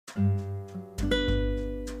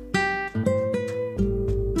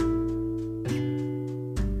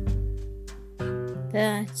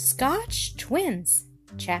The Scotch Twins,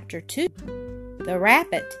 Chapter 2, The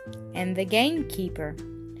Rabbit and the Gamekeeper.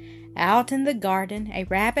 Out in the garden, a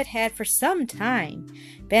rabbit had for some time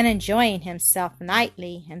been enjoying himself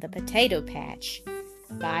nightly in the potato patch,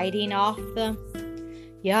 biting off the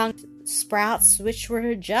young sprouts which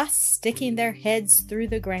were just sticking their heads through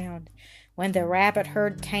the ground. When the rabbit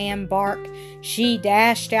heard Tam bark, she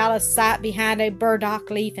dashed out of sight behind a burdock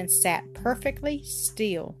leaf and sat perfectly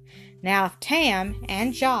still. Now, if Tam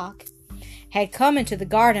and Jock had come into the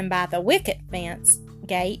garden by the wicket fence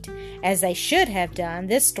gate, as they should have done,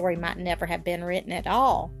 this story might never have been written at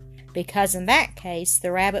all, because in that case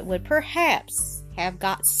the rabbit would perhaps have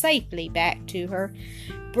got safely back to her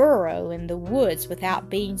burrow in the woods without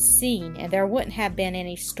being seen, and there wouldn't have been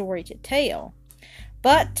any story to tell.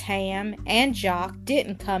 But Tam and Jock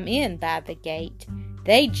didn't come in by the gate.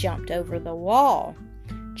 They jumped over the wall.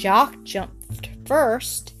 Jock jumped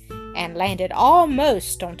first and landed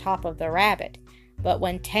almost on top of the rabbit. But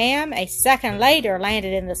when Tam, a second later,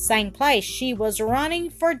 landed in the same place, she was running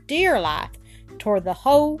for dear life toward the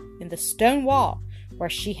hole in the stone wall where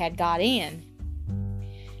she had got in.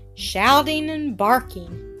 Shouting and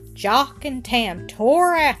barking, Jock and Tam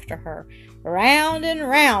tore after her. Round and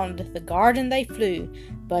round the garden they flew,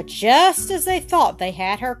 but just as they thought they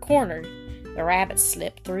had her cornered, the rabbit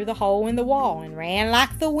slipped through the hole in the wall and ran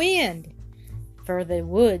like the wind for the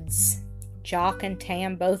woods. Jock and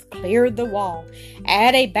Tam both cleared the wall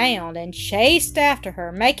at a bound and chased after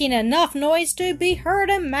her, making enough noise to be heard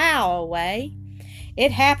a mile away.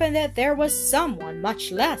 It happened that there was someone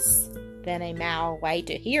much less than a mile away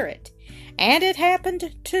to hear it. And it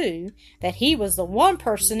happened, too, that he was the one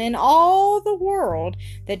person in all the world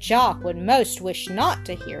that Jock would most wish not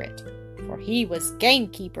to hear it, for he was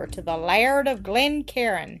gamekeeper to the Laird of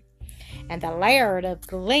Glencairn, and the Laird of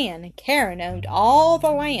Glencairn owned all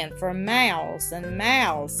the land for miles and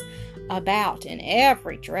miles about in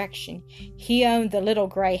every direction. He owned the little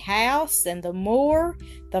grey house and the moor,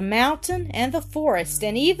 the mountain and the forest,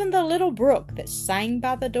 and even the little brook that sang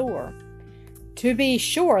by the door. To be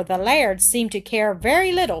sure, the laird seemed to care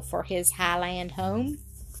very little for his highland home.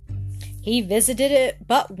 He visited it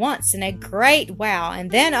but once in a great while, and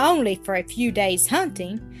then only for a few days'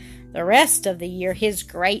 hunting. The rest of the year his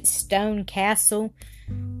great stone castle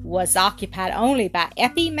was occupied only by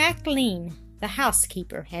Eppie MacLean, the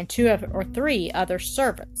housekeeper, and 2 or 3 other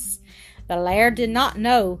servants. The laird did not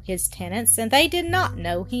know his tenants, and they did not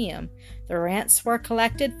know him. The rents were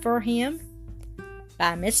collected for him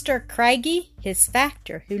by Mr. Craigie, his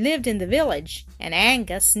factor, who lived in the village, and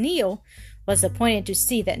Angus Neal was appointed to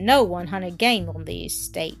see that no one hunted game on the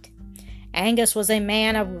estate. Angus was a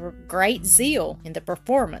man of great zeal in the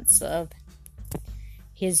performance of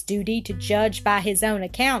his duty, to judge by his own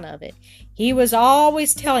account of it. He was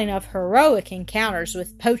always telling of heroic encounters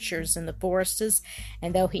with poachers in the forests,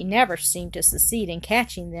 and though he never seemed to succeed in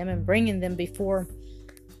catching them and bringing them before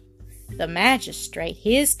the magistrate,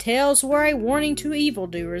 his tales were a warning to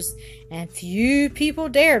evildoers, and few people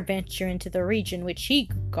dared venture into the region which he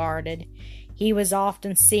guarded. He was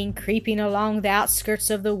often seen creeping along the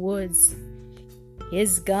outskirts of the woods,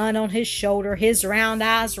 his gun on his shoulder, his round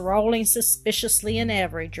eyes rolling suspiciously in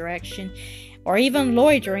every direction, or even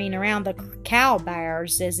loitering around the cow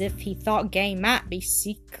byres as if he thought game might be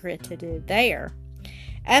secreted there.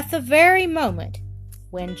 At the very moment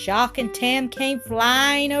when Jock and Tam came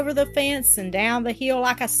flying over the fence and down the hill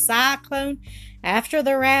like a cyclone after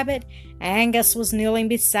the rabbit, Angus was kneeling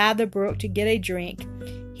beside the brook to get a drink.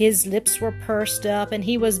 His lips were pursed up, and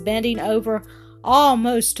he was bending over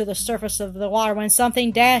almost to the surface of the water when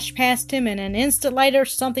something dashed past him, and an instant later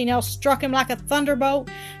something else struck him like a thunderbolt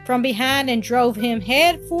from behind and drove him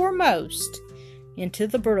head foremost into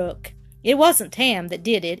the brook. It wasn't Tam that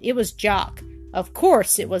did it, it was Jock. Of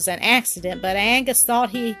course it was an accident, but Angus thought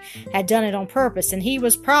he had done it on purpose, and he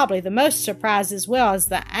was probably the most surprised as well as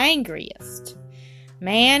the angriest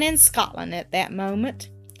man in Scotland at that moment.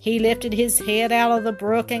 He lifted his head out of the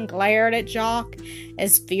brook and glared at Jock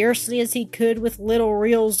as fiercely as he could, with little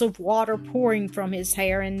rills of water pouring from his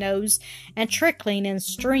hair and nose and trickling in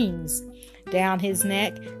streams down his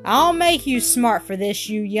neck. "I'll make you smart for this,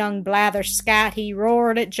 you young blatherskite," he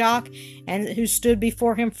roared at Jock, and who stood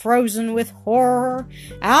before him frozen with horror.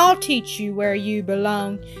 "I'll teach you where you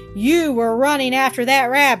belong. You were running after that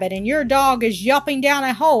rabbit, and your dog is yelping down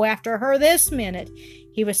a hole after her this minute."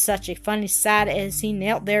 He was such a funny sight as he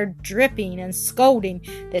knelt there dripping and scolding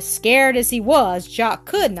that, scared as he was, Jock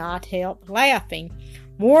could not help laughing.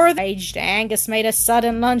 More enraged, Angus made a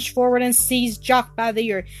sudden lunge forward and seized Jock by the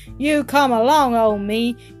ear. "You come along, old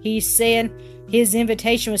me," he said. His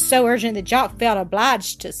invitation was so urgent that Jock felt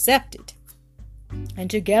obliged to accept it. and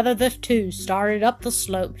together the two started up the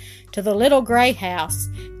slope to the little gray house.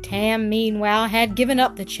 Tam, meanwhile, had given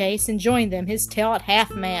up the chase and joined them, his tail at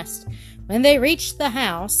half-mast. When they reached the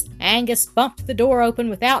house, Angus bumped the door open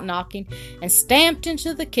without knocking and stamped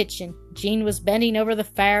into the kitchen. Jean was bending over the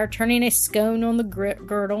fire, turning a scone on the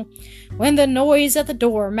girdle, when the noise at the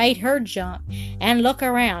door made her jump and look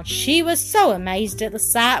around. She was so amazed at the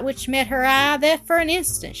sight which met her eye that for an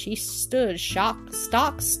instant she stood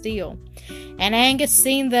stock still. And Angus,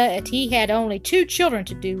 seeing that he had only 2 children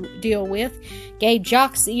to deal with, gave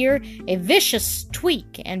Jock's ear a vicious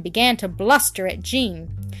tweak and began to bluster at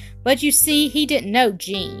Jean. But you see, he didn't know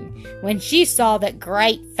Jean. When she saw that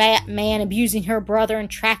great fat man abusing her brother and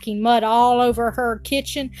tracking mud all over her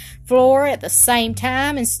kitchen floor at the same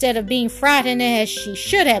time, instead of being frightened as she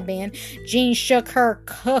should have been, Jean shook her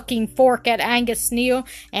cooking fork at Angus Neal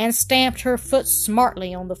and stamped her foot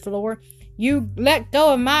smartly on the floor. "You let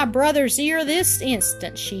go of my brother's ear this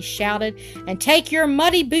instant," she shouted, "and take your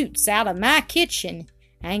muddy boots out of my kitchen."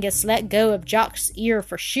 Angus let go of Jock's ear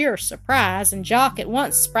for sheer surprise, and Jock at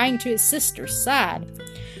once sprang to his sister's side,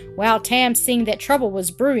 while Tam, seeing that trouble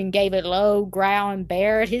was brewing, gave a low growl and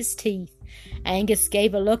bared his teeth. Angus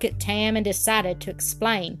gave a look at Tam and decided to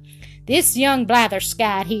explain. "This young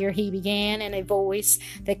blatherskite here," he began in a voice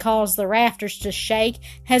that caused the rafters to shake,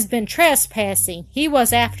 "has been trespassing. He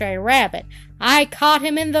was after a rabbit. I caught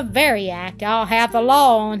him in the very act. I'll have the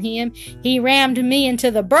law on him. He rammed me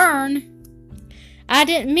into the burn." "I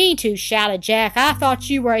didn't mean to," shouted Jack. "I thought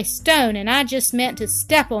you were a stone, and I just meant to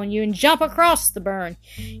step on you and jump across the burn."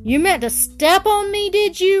 "You meant to step on me,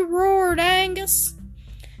 did you?" roared Angus.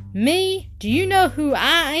 "Me? Do you know who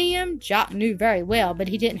I am?" Jock knew very well, but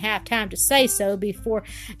he didn't have time to say so before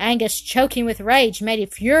Angus, choking with rage, made a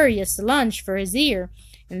furious lunge for his ear,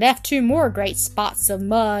 and left 2 more great spots of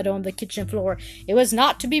mud on the kitchen floor. It was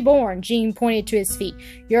not to be borne. Jean pointed to his feet.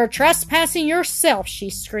 "You're trespassing yourself," she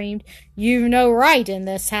screamed. "You've no right in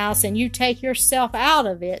this house, and you take yourself out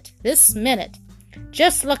of it this minute.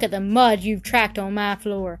 Just look at the mud you've tracked on my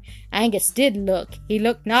floor." Angus did look. He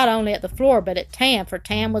looked not only at the floor, but at Tam, for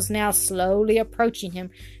Tam was now slowly approaching him,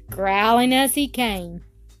 growling as he came.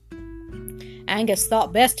 Angus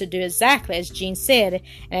thought best to do exactly as Jean said,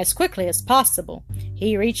 and as quickly as possible.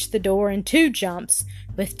 He reached the door in 2 jumps,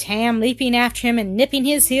 with Tam leaping after him and nipping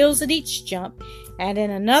his heels at each jump, and in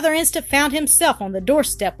another instant found himself on the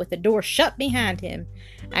doorstep with the door shut behind him.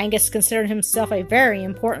 Angus considered himself a very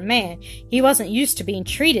important man. He wasn't used to being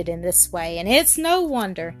treated in this way, and it's no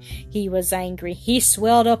wonder he was angry. He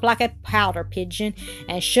swelled up like a powder pigeon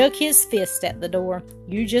and shook his fist at the door.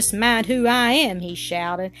 "You just mind who I am," he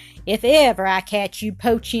shouted. "If ever I catch you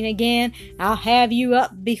poaching again, I'll have you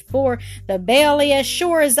up before the belly as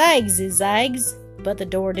sure as eggs is eggs." But the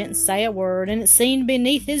door didn't say a word, and it seemed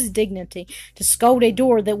beneath his dignity to scold a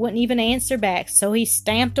door that wouldn't even answer back, so he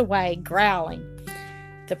stamped away, growling.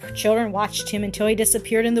 The children watched him until he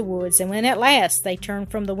disappeared in the woods, and when at last they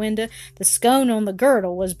turned from the window, the scone on the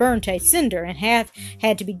girdle was burnt to a cinder and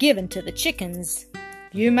had to be given to the chickens.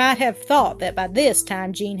 You might have thought that by this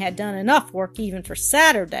time Jean had done enough work even for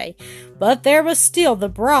Saturday, but there was still the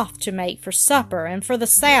broth to make for supper and for the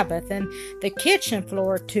Sabbath, and the kitchen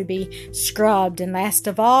floor to be scrubbed, and last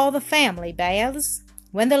of all the family baths.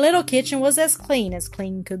 When the little kitchen was as clean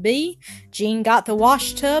could be, Jean got the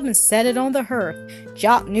wash tub and set it on the hearth.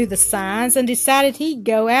 Jock knew the signs and decided he'd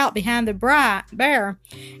go out behind the bear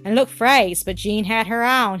and look for eggs, but Jean had her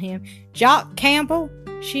eye on him. "Jock Campbell,"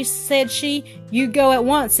 said she, "you go at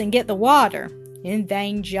once and get the water." In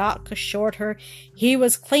vain Jock assured her he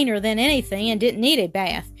was cleaner than anything and didn't need a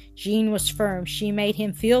bath. Jean was firm. She made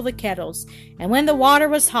him fill the kettles, and when the water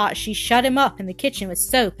was hot, she shut him up in the kitchen with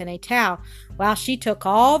soap and a towel, while she took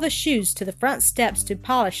all the shoes to the front steps to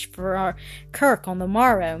polish for our kirk on the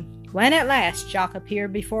morrow. When at last Jock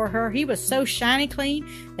appeared before her, he was so shiny clean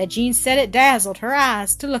that Jean said it dazzled her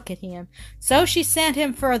eyes to look at him. So she sent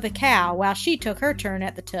him for the cow, while she took her turn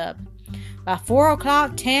at the tub. By 4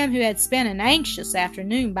 o'clock, Tam, who had spent an anxious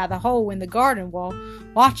afternoon by the hole in the garden wall,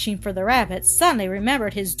 watching for the rabbits, suddenly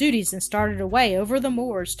remembered his duties and started away over the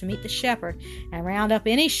moors to meet the shepherd and round up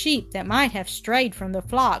any sheep that might have strayed from the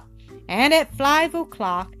flock. And at 5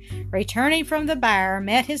 o'clock, returning from the byre,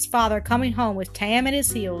 met his father coming home with Tam at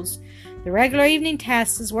his heels. The regular evening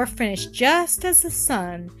tasks were finished just as the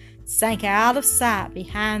sun sank out of sight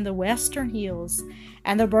behind the western hills,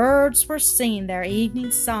 and the birds were singing their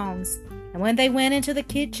evening songs. And when they went into the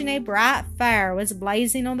kitchen, a bright fire was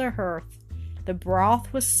blazing on the hearth. The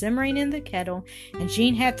broth was simmering in the kettle, and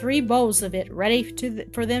Jean had 3 bowls of it ready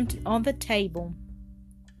for them on the table.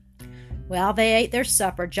 While they ate their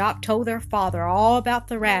supper, Jock told their father all about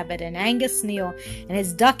the rabbit and Angus Neal and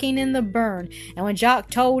his ducking in the burn, and when Jock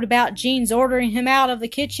told about Jean's ordering him out of the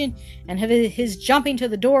kitchen and his jumping to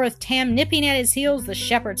the door with Tam nipping at his heels, the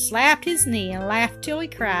shepherd slapped his knee and laughed till he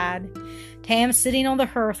cried. Tam, sitting on the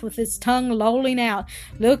hearth with his tongue lolling out,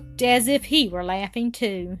 looked as if he were laughing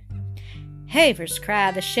too. "Havers,"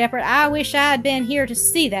 cried the shepherd, "I wish I had been here to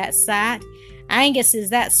see that sight. Angus is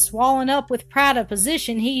that swollen up with pride of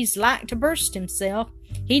position he's like to burst himself.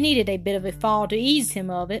 He needed a bit of a fall to ease him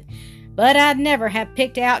of it, but I'd never have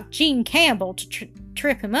picked out Jean Campbell to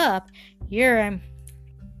trip him up. You're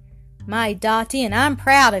my Dotty, and I'm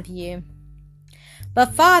proud of you."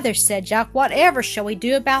 "But, father," said Jock, "whatever shall we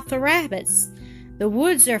do about the rabbits? The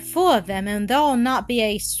woods are full of them, and there'll not be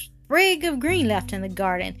a sprig of green left in the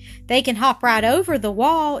garden. They can hop right over the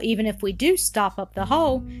wall, even if we do stop up the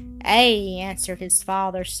hole." "Ay," answered his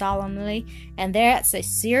father solemnly, "and that's a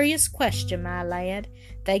serious question, my lad.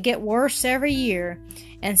 They get worse every year,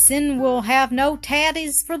 and soon we'll have no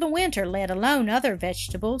tatties for the winter, let alone other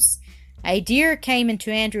vegetables. A deer came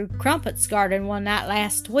into Andrew Crumpet's garden one night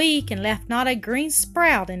last week, and left not a green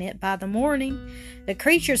sprout in it by the morning. The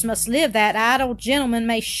creatures must live that idle gentlemen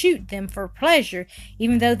may shoot them for pleasure,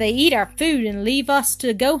 even though they eat our food and leave us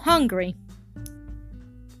to go hungry."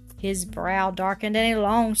 His brow darkened, and a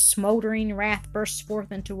long, smouldering wrath burst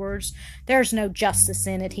forth into words. "There's no justice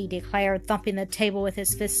in it," he declared, thumping the table with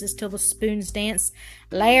his fists till the spoons danced.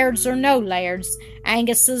 "Lairds or no lairds,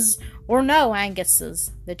 Anguses or no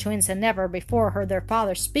Anguses." The twins had never before heard their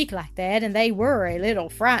father speak like that, and they were a little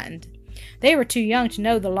frightened. They were too young to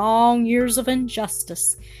know the long years of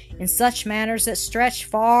injustice in such matters that stretched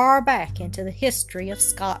far back into the history of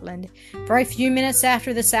Scotland. For a few minutes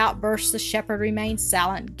after this outburst the shepherd remained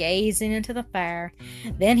silent, gazing into the fire.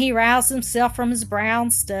 Then he roused himself from his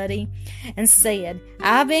brown study and said,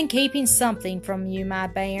 "I've been keeping something from you, my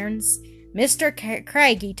bairns. Mr.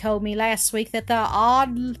 Craigie told me last week that the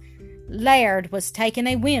odd laird was taking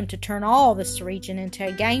a whim to turn all this region into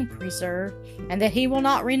a game preserve, and that he will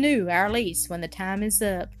not renew our lease when the time is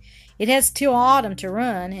up. It has till autumn to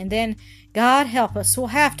run, and then, God help us, we'll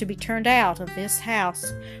have to be turned out of this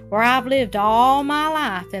house, where I've lived all my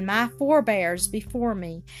life and my forebears before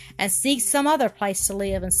me, and seek some other place to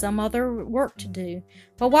live and some other work to do."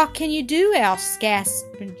 "But what can you do else?"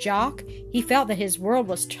 gasped Jock. He felt that his world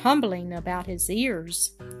was tumbling about his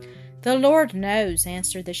ears. "The Lord knows,"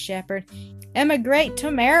 answered the shepherd. "Emigrate to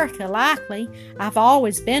America, likely. I've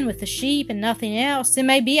always been with the sheep and nothing else. It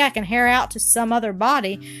may be I can hire out to some other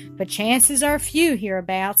body, but chances are few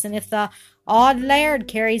hereabouts, and if the odd laird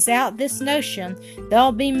carries out this notion,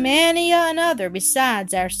 there'll be many another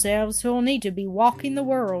besides ourselves who'll need to be walking the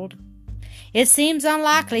world. It seems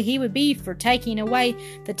unlikely he would be for taking away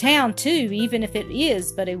the town too, even if it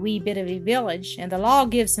is but a wee bit of a village, and the law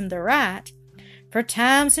gives him the right. For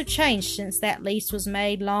times have changed since that lease was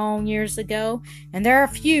made long years ago, and there are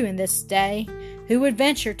few in this day who would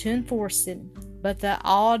venture to enforce it. But the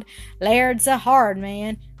odd laird's a hard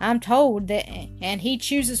man, I'm told, and he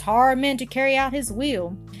chooses hard men to carry out his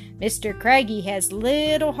will. Mr. Craigie has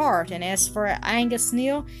little heart, and as for Angus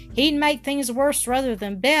Neal, he'd make things worse rather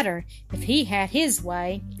than better if he had his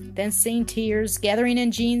way." Then, seeing tears gathering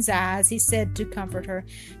in Jean's eyes, he said to comfort her,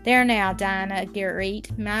 "There now, Dinah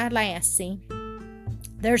Garreet, my lassie.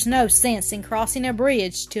 There's no sense in crossing a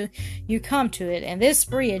bridge till you come to it, and this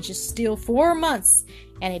bridge is still 4 months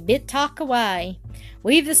and a bit talk away.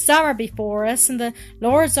 We've the summer before us, and the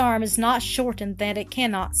Lord's arm is not shortened that it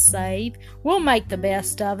cannot save. We'll make the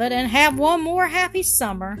best of it, and have one more happy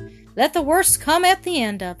summer. Let the worst come at the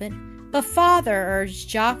end of it." "But, father," urged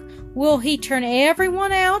Jock, "will he turn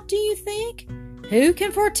everyone out, do you think?" "Who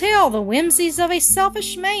can foretell the whimsies of a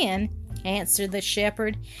selfish man?" answered the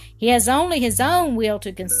shepherd. "He has only his own will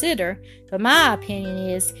to consider, but my opinion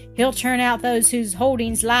is he'll turn out those whose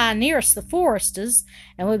holdings lie nearest the foresters,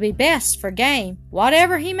 and would be best for game,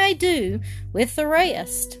 whatever he may do with the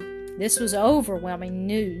rest." This was overwhelming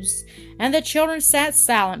news, and the children sat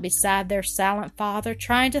silent beside their silent father,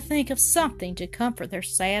 trying to think of something to comfort their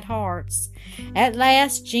sad hearts. At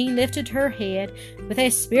last Jean lifted her head with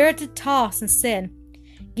a spirited toss and said,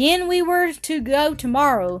 "Gin we were to go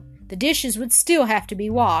tomorrow, the dishes would still have to be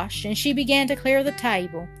washed," and she began to clear the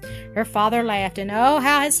table. Her father laughed, and oh,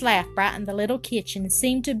 how his laugh brightened the little kitchen and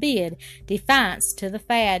seemed to bid defiance to the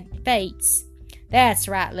fates. "That's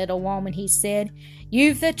right, little woman," he said.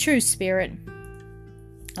 "You've the true spirit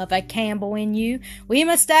of a Campbell in you. We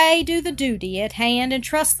must do the duty at hand and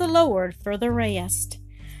trust the Lord for the rest."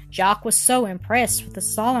 Jock was so impressed with the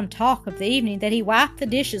solemn talk of the evening that he wiped the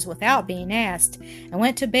dishes without being asked, and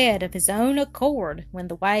went to bed of his own accord when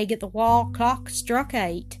the wag at the wall clock struck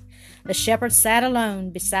 8. The shepherd sat alone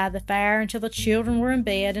beside the fire until the children were in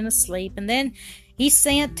bed and asleep, and then he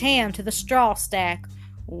sent Tam to the straw stack,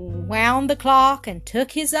 wound the clock, and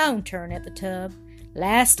took his own turn at the tub.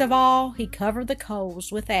 Last of all, he covered the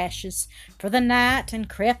coals with ashes for the night and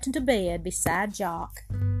crept into bed beside Jock.